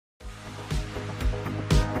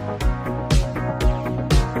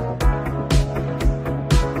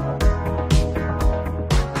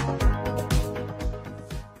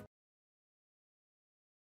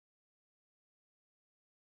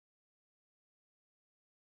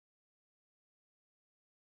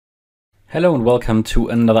Hello and welcome to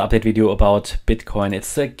another update video about Bitcoin.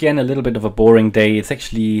 It's again a little bit of a boring day. It's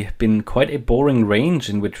actually been quite a boring range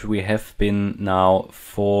in which we have been now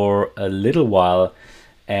for a little while.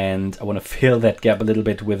 And I want to fill that gap a little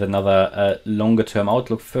bit with another longer term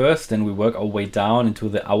outlook first. And we work our way down into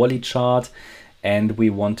the hourly chart. And we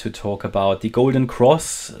want to talk about the golden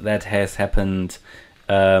cross that has happened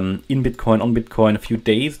in Bitcoin, on Bitcoin a few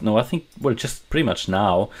days. No, I think, well, just pretty much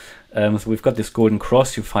now. So we've got this golden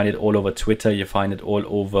cross. You find it all over Twitter. You find it all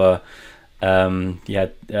over,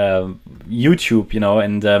 YouTube.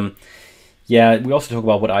 And we also talk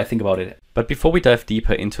about what I think about it. But before we dive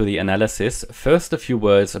deeper into the analysis, first a few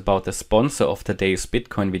words about the sponsor of today's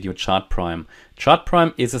Bitcoin video, Chartprime.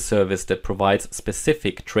 Chartprime is a service that provides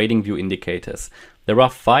specific TradingView indicators. There are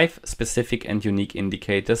 5 specific and unique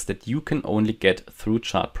indicators that you can only get through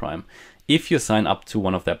Chartprime if you sign up to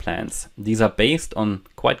one of their plans. These are based on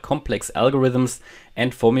quite complex algorithms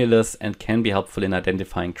and formulas and can be helpful in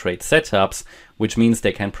identifying trade setups, which means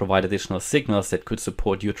they can provide additional signals that could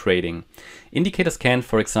support your trading. Indicators can,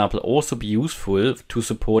 for example, also be useful to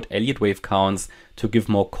support Elliott Wave counts to give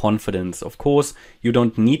more confidence. Of course, you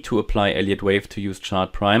don't need to apply Elliott Wave to use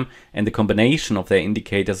Chartprime, and the combination of their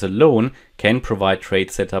indicators alone can provide trade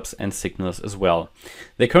setups and signals as well.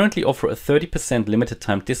 They currently offer a 30% limited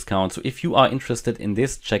time discount, so if you are interested in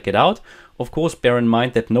this, check it out. Of course, bear in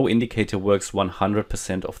mind that no indicator works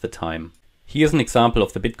 100% of the time. Here's an example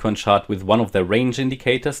of the Bitcoin chart with one of the range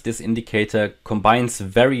indicators. This indicator combines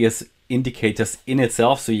various indicators in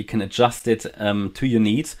itself, so you can adjust it to your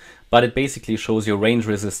needs, but it basically shows your range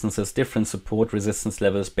resistances, different support resistance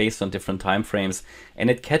levels based on different time frames, and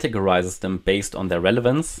it categorizes them based on their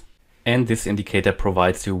relevance. And this indicator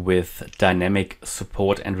provides you with dynamic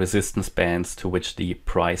support and resistance bands to which the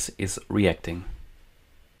price is reacting.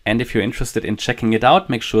 And if you're interested in checking it out,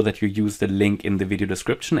 make sure that you use the link in the video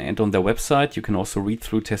description and on their website. You can also read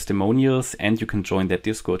through testimonials and you can join their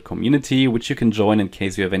Discord community, which you can join in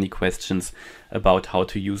case you have any questions about how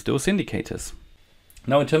to use those indicators.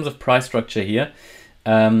 Now, in terms of price structure here,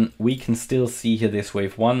 we can still see here this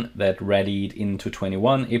wave 1 that rallied into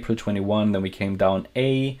 21, April 21, then we came down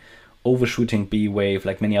A, overshooting B wave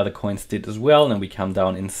like many other coins did as well, and we come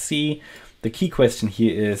down in C. The key question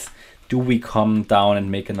here is, do we come down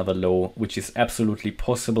and make another low, which is absolutely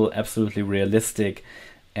possible, absolutely realistic.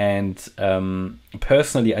 And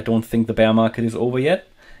personally, I don't think the bear market is over yet.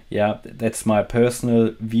 Yeah, that's my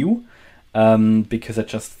personal view, because I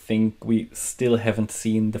just think we still haven't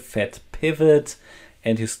seen the Fed pivot.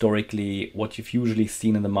 And historically, what you've usually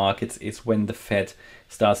seen in the markets is when the Fed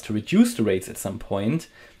starts to reduce the rates at some point,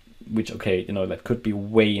 which, okay, that could be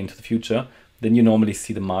way into the future, then you normally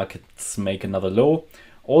see the markets make another low.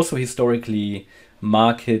 Also, historically,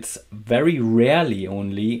 markets very rarely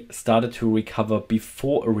only started to recover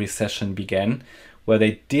before a recession began, where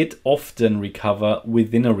they did often recover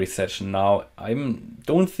within a recession. Now, I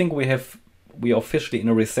don't think we are officially in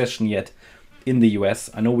a recession yet in the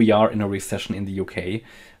US. I know we are in a recession in the UK,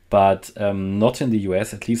 but not in the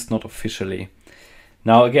US, at least not officially.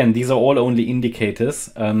 Now, again, these are all only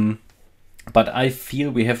indicators, but I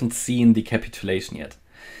feel we haven't seen the capitulation yet.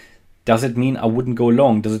 Does it mean I wouldn't go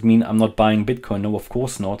long? Does it mean I'm not buying Bitcoin? No, of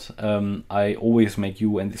course not. I always make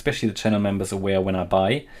you, and especially the channel members, aware when I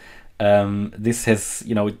buy. This has,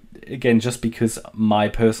 again, just because my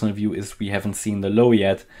personal view is we haven't seen the low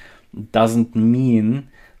yet, doesn't mean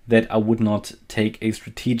that I would not take a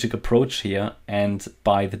strategic approach here and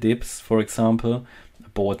buy the dips, for example. I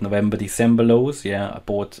bought November, December lows. Yeah, I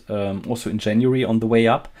bought also in January on the way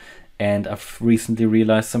up, and I've recently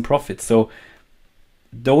realized some profits. So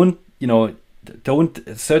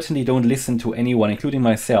certainly don't listen to anyone, including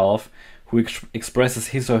myself, who expresses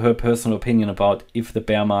his or her personal opinion about if the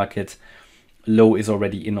bear market low is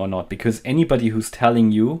already in or not, because anybody who's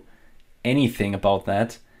telling you anything about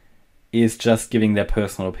that is just giving their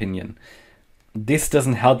personal opinion. This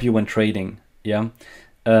doesn't help you when trading, yeah?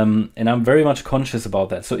 And I'm very much conscious about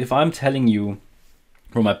that. So if I'm telling you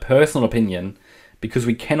from my personal opinion, because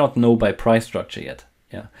we cannot know by price structure yet,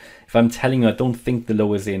 yeah, if I'm telling you I don't think the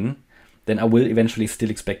low is in, then I will eventually still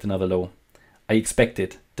expect another low. I expect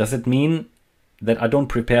it. Does it mean that I don't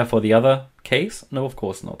prepare for the other case? No, of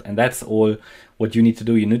course not. And that's all what you need to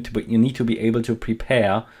do. You need to be able to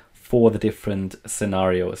prepare for the different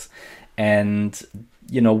scenarios. And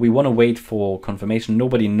we want to wait for confirmation.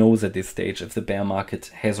 Nobody knows at this stage if the bear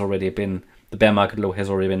market low has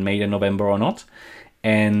already been made in November or not.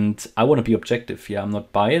 And I want to be objective. Yeah, I'm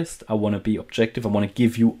not biased. I want to be objective. I want to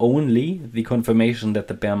give you only the confirmation that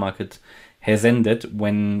the bear market has ended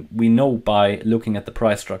when we know by looking at the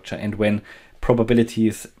price structure and when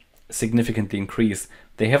probabilities significantly increase.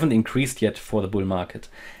 They haven't increased yet for the bull market.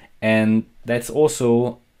 And that's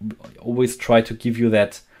also, always try to give you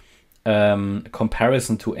that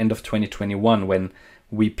comparison to end of 2021 when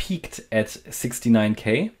we peaked at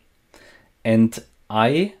 69K. And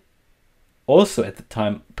I also at the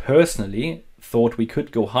time personally thought we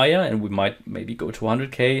could go higher and we might maybe go to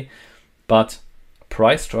 100K, but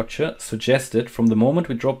price structure suggested from the moment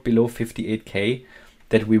we dropped below 58K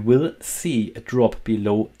that we will see a drop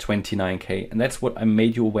below 29K. And that's what I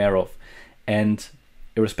made you aware of. And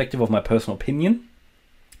irrespective of my personal opinion,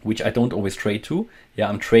 which I don't always trade to, yeah,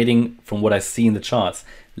 I'm trading from what I see in the charts.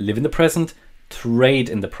 Live in the present, trade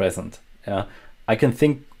in the present. Yeah, I can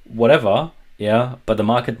think whatever, yeah, but the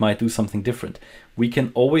market might do something different. We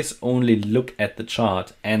can always only look at the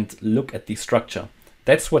chart and look at the structure.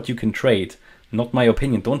 That's what you can trade, not my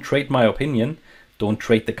opinion. Don't trade my opinion. Don't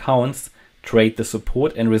trade the counts. Trade the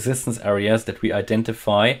support and resistance areas that we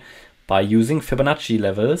identify by using Fibonacci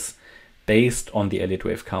levels based on the Elliott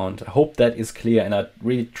Wave count. I hope that is clear, and I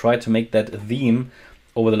really try to make that a theme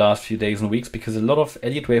over the last few days and weeks, because a lot of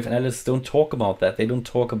Elliott Wave analysts don't talk about that. They don't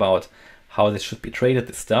talk about how this should be traded,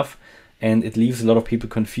 this stuff, and it leaves a lot of people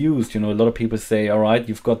confused. You know, a lot of people say, all right,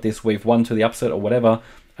 you've got this wave 1 to the upside or whatever,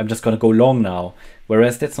 I'm just going to go long now.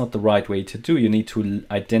 Whereas that's not the right way to do. You need to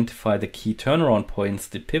identify the key turnaround points,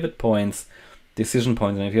 the pivot points, decision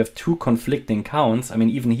points. And if you have two conflicting counts, I mean,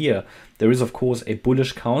 even here, there is of course a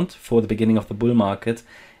bullish count for the beginning of the bull market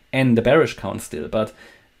and the bearish count still. But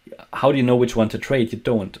how do you know which one to trade? You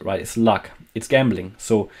don't, right? It's luck, it's gambling.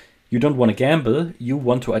 So you don't want to gamble. You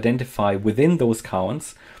want to identify within those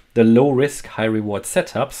counts the low risk, high reward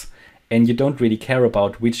setups, and you don't really care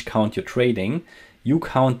about which count you're trading. You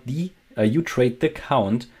count you trade the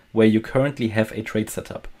count where you currently have a trade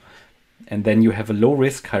setup, and then you have a low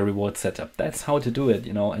risk, high reward setup. That's how to do it,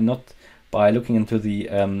 you know, and not by looking into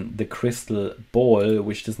the crystal ball,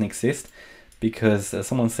 which doesn't exist, because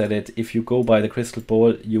someone said it. If you go by the crystal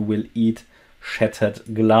ball, you will eat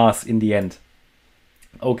shattered glass in the end.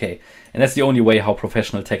 Okay, and that's the only way how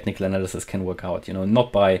professional technical analysis can work out, you know,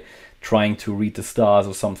 not by trying to read the stars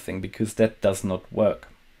or something, because that does not work.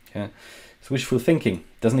 Okay. It's wishful thinking,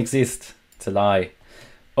 doesn't exist, it's a lie.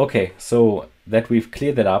 Okay, so that we've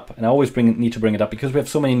cleared that up, and I always need to bring it up because we have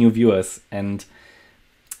so many new viewers, and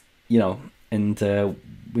you know, and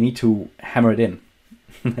we need to hammer it in.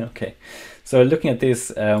 Okay, so looking at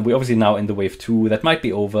this, we're obviously now in the wave 2. That might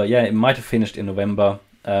be over. Yeah, it might have finished in November.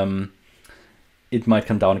 It might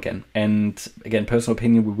come down again, and again, personal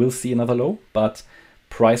opinion, we will see another low, but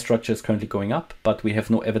price structure is currently going up, but we have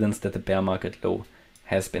no evidence that the bear market low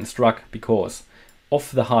has been struck, because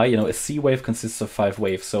of the high, you know, a C wave consists of 5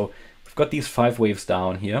 waves. So we've got these 5 waves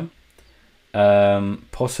down here,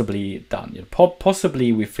 possibly done. You know,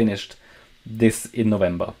 possibly we finished this in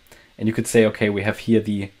November. And you could say, okay, we have here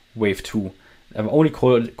the wave 2. I've only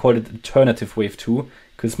called it alternative wave 2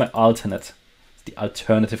 because it's my alternate, it's the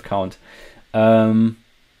alternative count,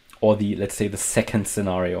 or the, let's say, the second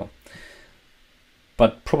scenario.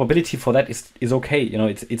 But probability for that is okay. You know,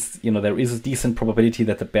 it's you know, there is a decent probability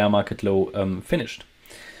that the bear market low finished.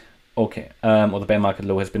 Okay, or the bear market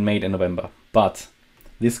low has been made in November. But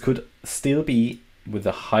this could still be, with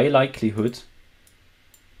a high likelihood,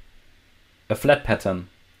 a flat pattern.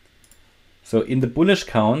 So in the bullish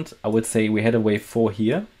count, I would say we had a wave 4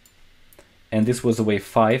 here, and this was a wave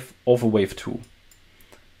 5 of a wave 2.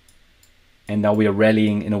 And now we are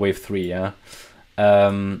rallying in a wave 3, yeah,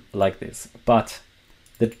 like this. But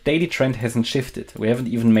the daily trend hasn't shifted. We haven't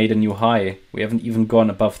even made a new high. We haven't even gone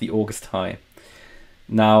above the August high.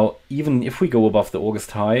 Now, even if we go above the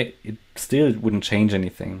August high, it still wouldn't change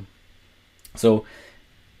anything. So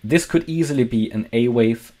this could easily be an A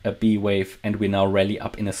wave, a B wave, and we now rally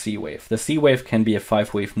up in a C wave. The C wave can be a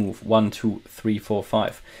 5-wave move, 1, 2, 3, 4,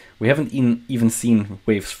 5. We haven't even seen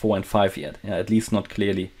waves 4 and 5 yet, at least not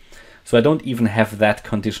clearly. So I don't even have that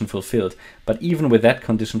condition fulfilled. But even with that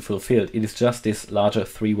condition fulfilled, it is just this larger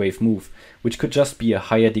 3-wave move, which could just be a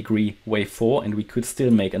higher degree wave 4, and we could still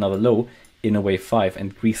make another low in a wave 5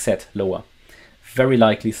 and reset lower. Very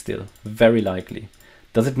likely still, very likely.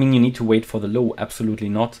 Does it mean you need to wait for the low? Absolutely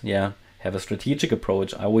not. Yeah, have a strategic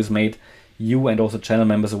approach. I always made you and also channel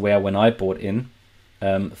members aware when I bought in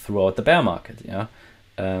throughout the bear market. Yeah,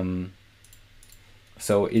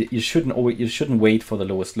 so you shouldn't wait for the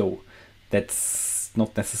lowest low. That's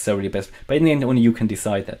not necessarily best, but in the end, only you can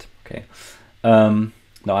decide that. Okay.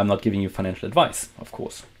 Now I'm not giving you financial advice, of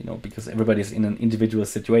course, you know, because everybody's in an individual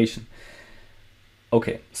situation.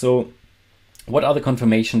 Okay, so what are the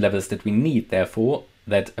confirmation levels that we need, therefore,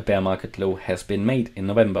 that a bear market low has been made in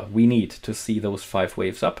November? We need to see those 5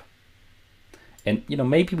 waves up, And you know,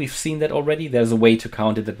 maybe we've seen that already. There's a way to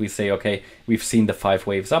count it that we say, okay, we've seen the 5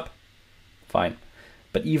 waves up, fine.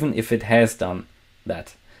 But even if it has done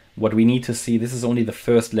that, what we need to see, this is only the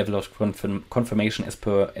first level of confirmation as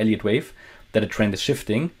per Elliott Wave, that a trend is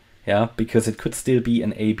shifting, yeah, because it could still be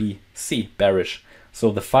an ABC, bearish.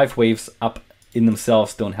 So the 5 waves up in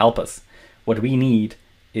themselves don't help us. What we need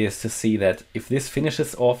is to see that if this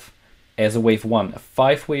finishes off as a wave 1, a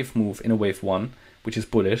 5 wave move in a wave 1, which is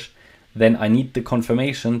bullish, then I need the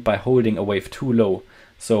confirmation by holding a wave 2 low.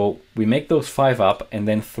 So we make those 5 up and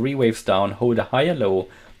then 3 waves down, hold a higher low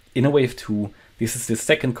in a wave 2. This is the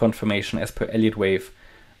second confirmation as per Elliott Wave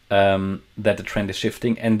that the trend is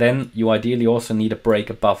shifting. And then you ideally also need a break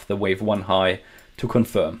above the wave 1 high to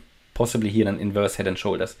confirm, possibly here an inverse head and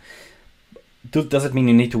shoulders. Does it mean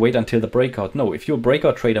you need to wait until the breakout? No, if you're a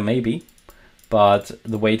breakout trader, maybe. But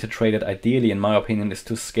the way to trade it ideally, in my opinion, is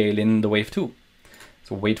to scale in the wave 2.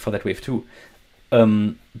 So wait for that wave 2.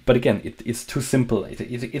 But again, it's too simple.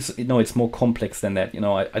 It's more complex than that. You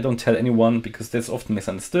know, I don't tell anyone, because that's often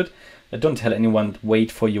misunderstood. I don't tell anyone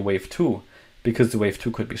wait for your wave 2, because the wave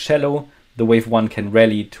 2 could be shallow. The wave 1 can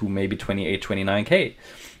rally to maybe 28, 29K.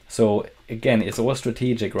 So again, it's all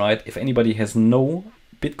strategic, right? If anybody has no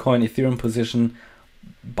Bitcoin, Ethereum position,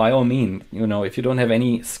 by all means, you know, if you don't have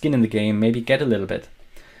any skin in the game, maybe get a little bit.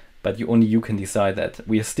 But only you can decide that.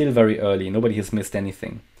 We are still very early. Nobody has missed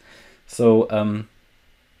anything. So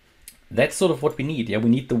that's sort of what we need. Yeah, we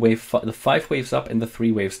need the 5 waves up and the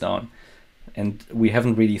 3 waves down. And we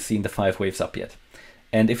haven't really seen the 5 waves up yet.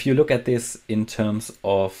 And if you look at this in terms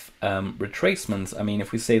of retracements, I mean,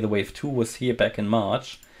 if we say the wave 2 was here back in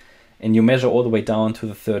March, and you measure all the way down to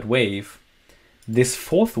the 3rd wave, this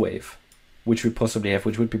 4th wave, which we possibly have,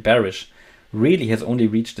 which would be bearish, really has only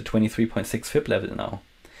reached the 23.6 Fib level now.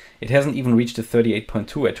 It hasn't even reached the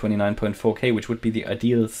 38.2 at 29.4K, which would be the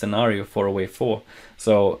ideal scenario for a wave 4.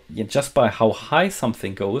 So yeah, just by how high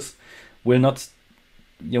something goes, we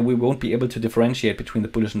won't be able to differentiate between the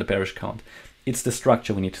bullish and the bearish count. It's the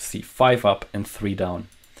structure we need to see. 5 up and 3 down.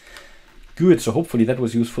 Good, so hopefully that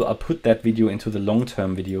was useful. I'll put that video into the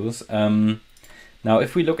long-term videos. Now,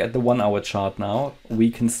 if we look at the 1 hour chart now,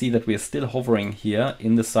 we can see that we're still hovering here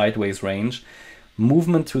in the sideways range.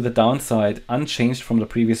 Movement to the downside unchanged from the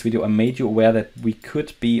previous video. I made you aware that we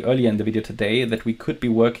could be, earlier in the video today, that we could be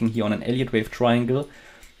working here on an Elliott Wave triangle,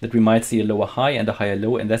 that we might see a lower high and a higher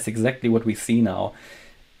low, and that's exactly what we see now.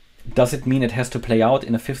 Does it mean it has to play out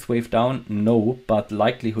in a 5th wave down? No, but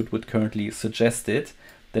likelihood would currently suggest it,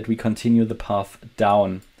 that we continue the path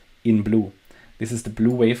down in blue. This is the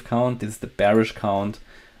blue wave count. This is the bearish count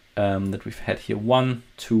that we've had here. 1,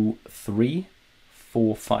 2, 3,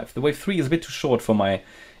 4, 5. The wave 3 is a bit too short for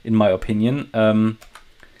in my opinion.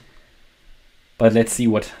 But let's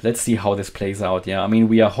see how this plays out. Yeah, I mean,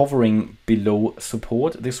 we are hovering below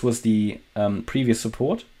support. This was the previous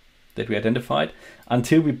support that we identified.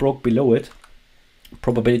 Until we broke below it,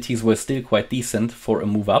 probabilities were still quite decent for a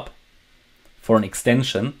move up, for an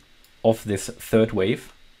extension of this 3rd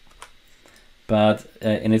wave. But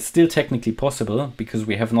and it's still technically possible, because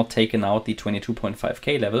we have not taken out the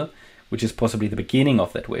 22.5K level, which is possibly the beginning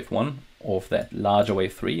of that wave 1, or of that larger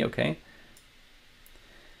wave 3, okay?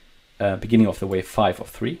 Beginning of the wave 5 of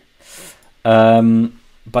 3.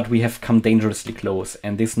 But we have come dangerously close,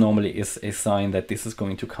 and this normally is a sign that this is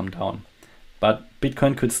going to come down. But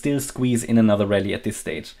Bitcoin could still squeeze in another rally at this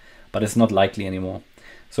stage, but it's not likely anymore.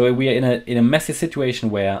 So we are in a messy situation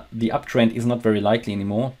where the uptrend is not very likely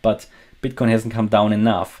anymore, but Bitcoin hasn't come down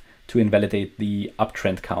enough to invalidate the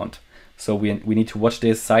uptrend count. So we need to watch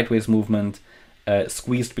this sideways movement,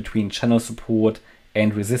 squeezed between channel support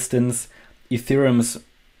and resistance. Ethereum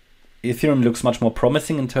looks much more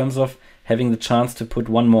promising in terms of having the chance to put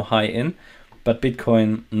one more high in, but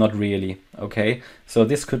Bitcoin not really. Okay, so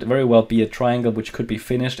this could very well be a triangle which could be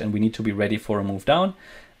finished, and we need to be ready for a move down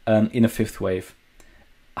in a 5th wave.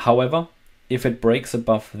 However, if it breaks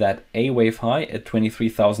above that A wave high at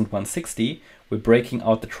 23,160, we're breaking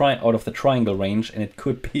out of the triangle range, and it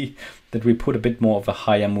could be that we put a bit more of a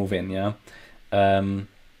higher move in. Yeah,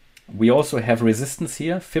 we also have resistance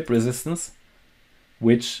here, Fib resistance,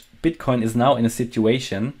 which Bitcoin is now in a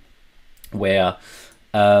situation where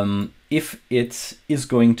if it is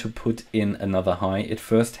going to put in another high, it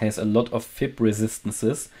first has a lot of Fib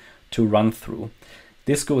resistances to run through.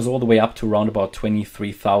 This goes all the way up to around about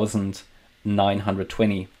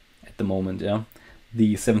 23,920 at the moment, yeah,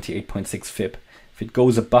 the 78.6 Fib. If it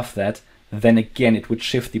goes above that, then again it would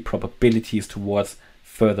shift the probabilities towards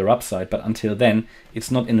further upside. But until then, it's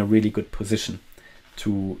not in a really good position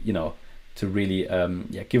to, to really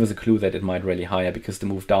give us a clue that it might rally higher, because the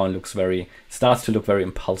move down starts to look very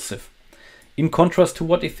impulsive. in contrast to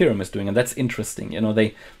what Ethereum is doing, and that's interesting. You know,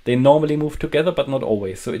 they normally move together, but not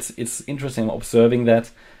always. So it's interesting observing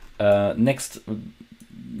that. Next,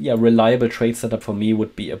 reliable trade setup for me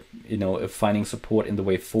would be finding support in the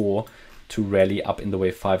wave 4 to rally up in the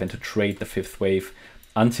wave 5 and to trade the 5th wave.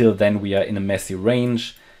 Until then, we are in a messy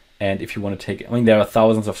range. And if you want to take, I mean, there are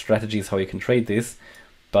thousands of strategies how you can trade this,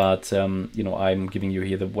 but I'm giving you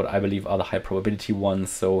here what I believe are the high probability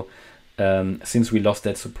ones. So since we lost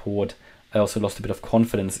that support, I also lost a bit of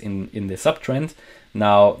confidence in the subtrend.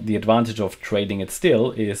 Now, the advantage of trading it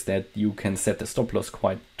still is that you can set the stop loss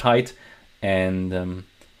quite tight, and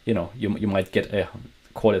you might get a,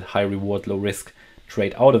 call it high reward, low risk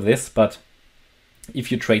trade out of this. But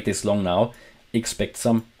if you trade this long now, expect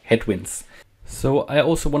some headwinds. So I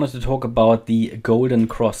also wanted to talk about the golden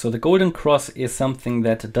cross. So the golden cross is something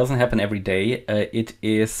that doesn't happen every day. It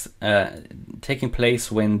is taking place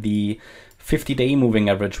when the 50-day moving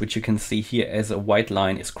average, which you can see here as a white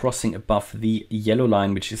line, is crossing above the yellow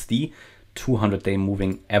line, which is the 200-day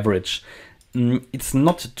moving average. It's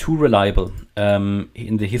not too reliable.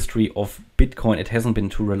 In the history of Bitcoin, it hasn't been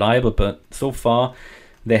too reliable, but so far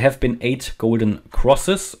there have been 8 golden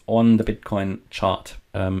crosses on the Bitcoin chart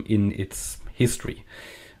in its history.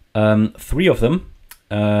 3 of them,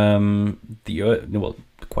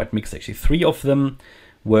 quite mixed actually. 3 of them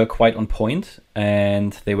were quite on point,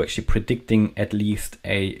 and they were actually predicting at least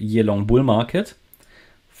a year-long bull market.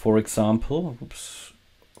 For example,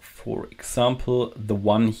 the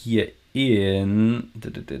one here in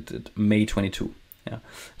May 22. Yeah,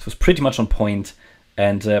 this was pretty much on point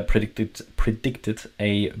and predicted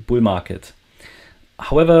a bull market.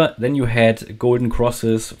 However, then you had golden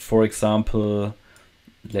crosses, for example,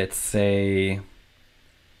 let's say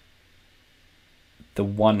the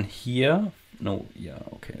one here. No, yeah,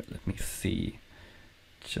 okay, let me see.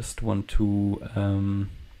 Just want to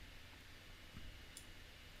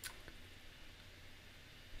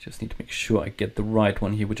just need to make sure I get the right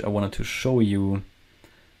one here, which I wanted to show you.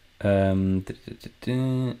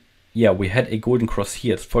 Yeah, we had a golden cross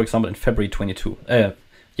here, for example, in February 22.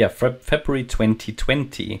 February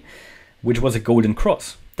 2020, which was a golden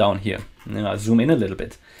cross down here. I'll zoom in a little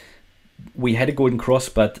bit. We had a golden cross,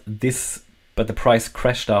 but the price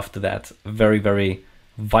crashed after that very, very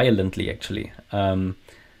violently, actually.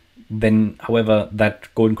 Then, however, that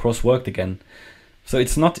golden cross worked again. So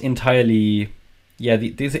it's not entirely,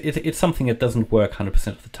 it's something that doesn't work 100%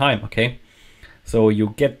 of the time, okay? So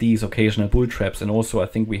you get these occasional bull traps, and also I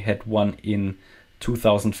think we had one in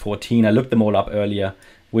 2014. I looked them all up earlier,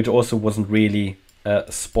 which also wasn't really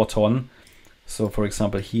spot on. So for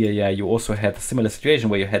example here, you also had a similar situation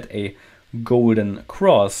where you had a golden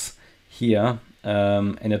cross here,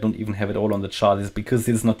 and I don't even have it all on the chart. It's because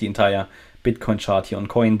this is not the entire Bitcoin chart here on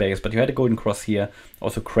Coinbase, but you had a golden cross here,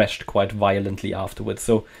 also crashed quite violently afterwards.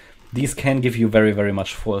 So these can give you very, very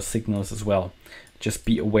much false signals as well. Just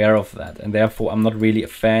be aware of that. And therefore, I'm not really a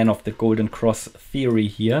fan of the golden cross theory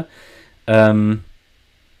here,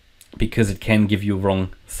 because it can give you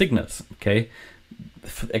wrong signals, okay?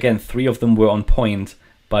 Again, 3 of them were on point,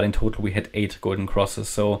 but in total we had 8 golden crosses.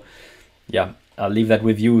 So yeah, I'll leave that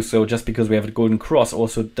with you. So just because we have a golden cross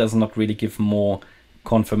also does not really give more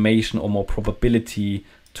confirmation or more probability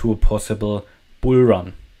to a possible bull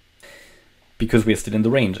run, because we are still in the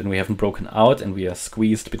range and we haven't broken out and we are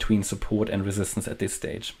squeezed between support and resistance at this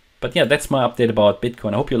stage. But yeah, that's my update about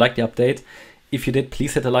Bitcoin. I hope you liked the update. If you did,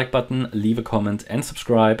 please hit the like button, leave a comment and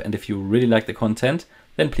subscribe. And if you really like the content,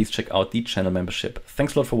 then please check out the channel membership.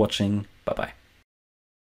 Thanks a lot for watching. Bye-bye.